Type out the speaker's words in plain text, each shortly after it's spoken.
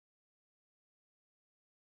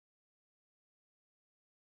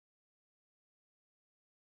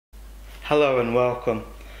Hello and welcome.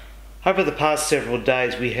 Over the past several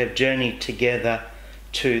days we have journeyed together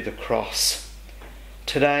to the cross.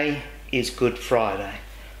 Today is Good Friday,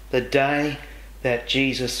 the day that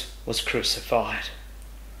Jesus was crucified.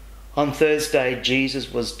 On Thursday,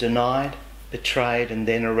 Jesus was denied, betrayed and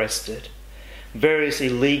then arrested. Various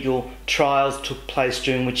illegal trials took place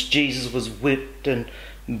during which Jesus was whipped and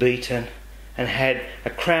beaten and had a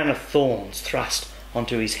crown of thorns thrust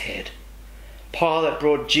onto his head. Pilate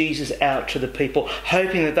brought Jesus out to the people,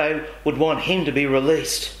 hoping that they would want him to be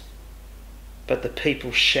released. But the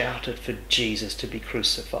people shouted for Jesus to be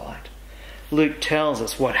crucified. Luke tells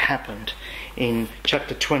us what happened in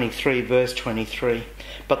chapter 23, verse 23.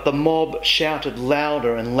 But the mob shouted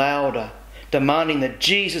louder and louder, demanding that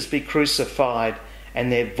Jesus be crucified, and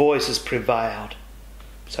their voices prevailed.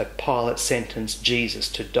 So Pilate sentenced Jesus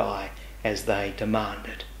to die as they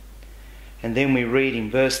demanded. And then we read in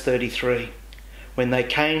verse 33, when they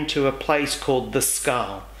came to a place called the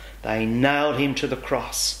Skull, they nailed him to the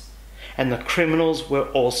cross, and the criminals were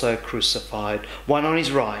also crucified, one on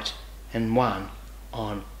his right and one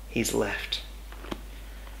on his left.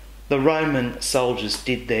 The Roman soldiers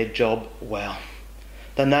did their job well.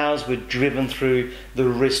 The nails were driven through the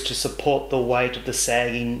wrist to support the weight of the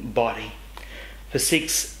sagging body. For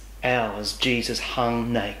 6 hours Jesus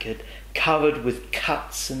hung naked, covered with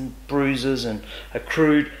cuts and bruises and a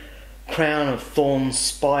crude crown of thorns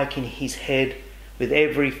spiking his head, with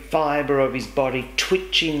every fibre of his body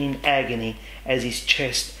twitching in agony as his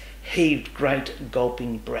chest heaved great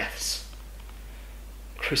gulping breaths.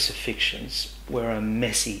 Crucifixions were a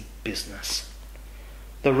messy business.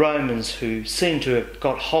 The Romans, who seem to have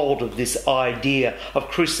got hold of this idea of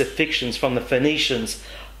crucifixions from the Phoenicians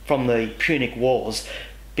from the Punic Wars,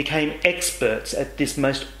 became experts at this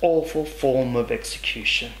most awful form of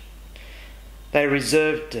execution. They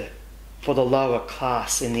reserved it for the lower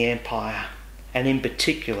class in the empire, and in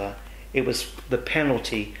particular it was the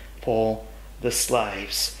penalty for the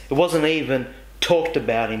slaves. It wasn't even talked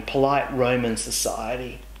about in polite Roman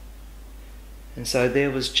society. And so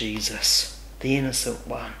there was Jesus, the innocent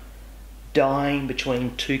one, dying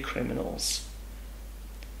between two criminals.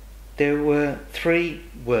 There were 3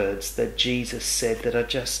 words that Jesus said that are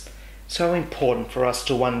just so important for us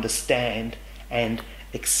to understand and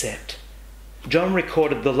accept. John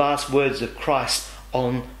recorded the last words of Christ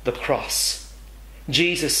on the cross.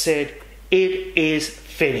 Jesus said, "It is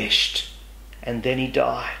finished," and then he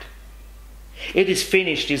died. It is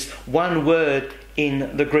finished is one word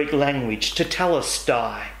in the Greek language,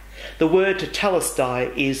 tetelestai. The word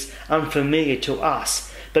tetelestai is unfamiliar to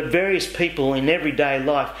us, but various people in everyday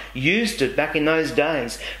life used it back in those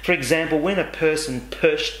days. For example, when a person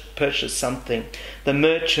purchased something, the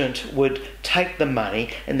merchant would take the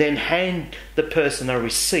money and then hand the person a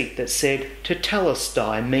receipt that said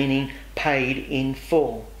tetelestai, meaning paid in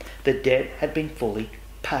full. The debt had been fully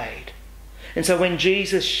paid. And so when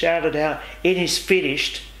Jesus shouted out, "It is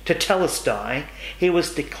finished," tetelestai, he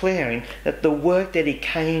was declaring that the work that he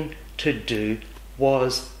came to do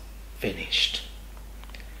was finished.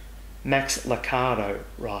 Max Lucado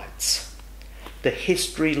writes, "The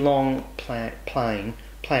history-long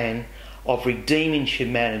plan of redeeming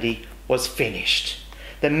humanity was finished.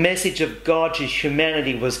 The message of God to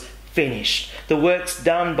humanity was finished. The works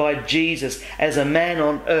done by Jesus as a man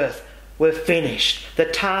on earth were finished. The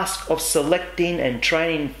task of selecting and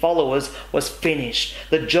training followers was finished.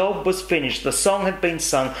 The job was finished. The song had been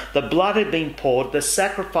sung. The blood had been poured. The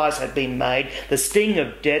sacrifice had been made. The sting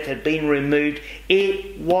of death had been removed.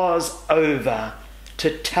 It was over."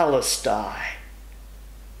 Tetelestai.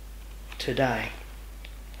 Today,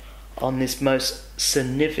 on this most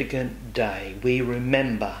significant day, we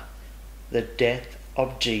remember the death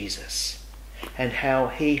of Jesus and how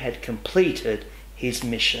he had completed his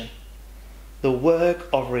mission. The work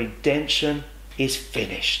of redemption is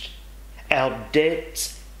finished. Our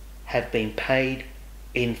debts have been paid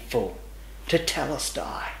in full.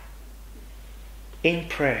 Tetelestai. In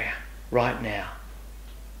prayer right now,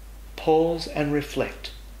 pause and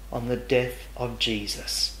reflect on the death of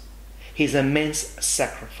Jesus, his immense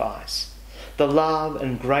sacrifice, the love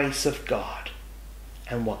and grace of God,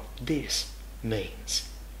 and what this means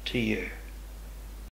to you.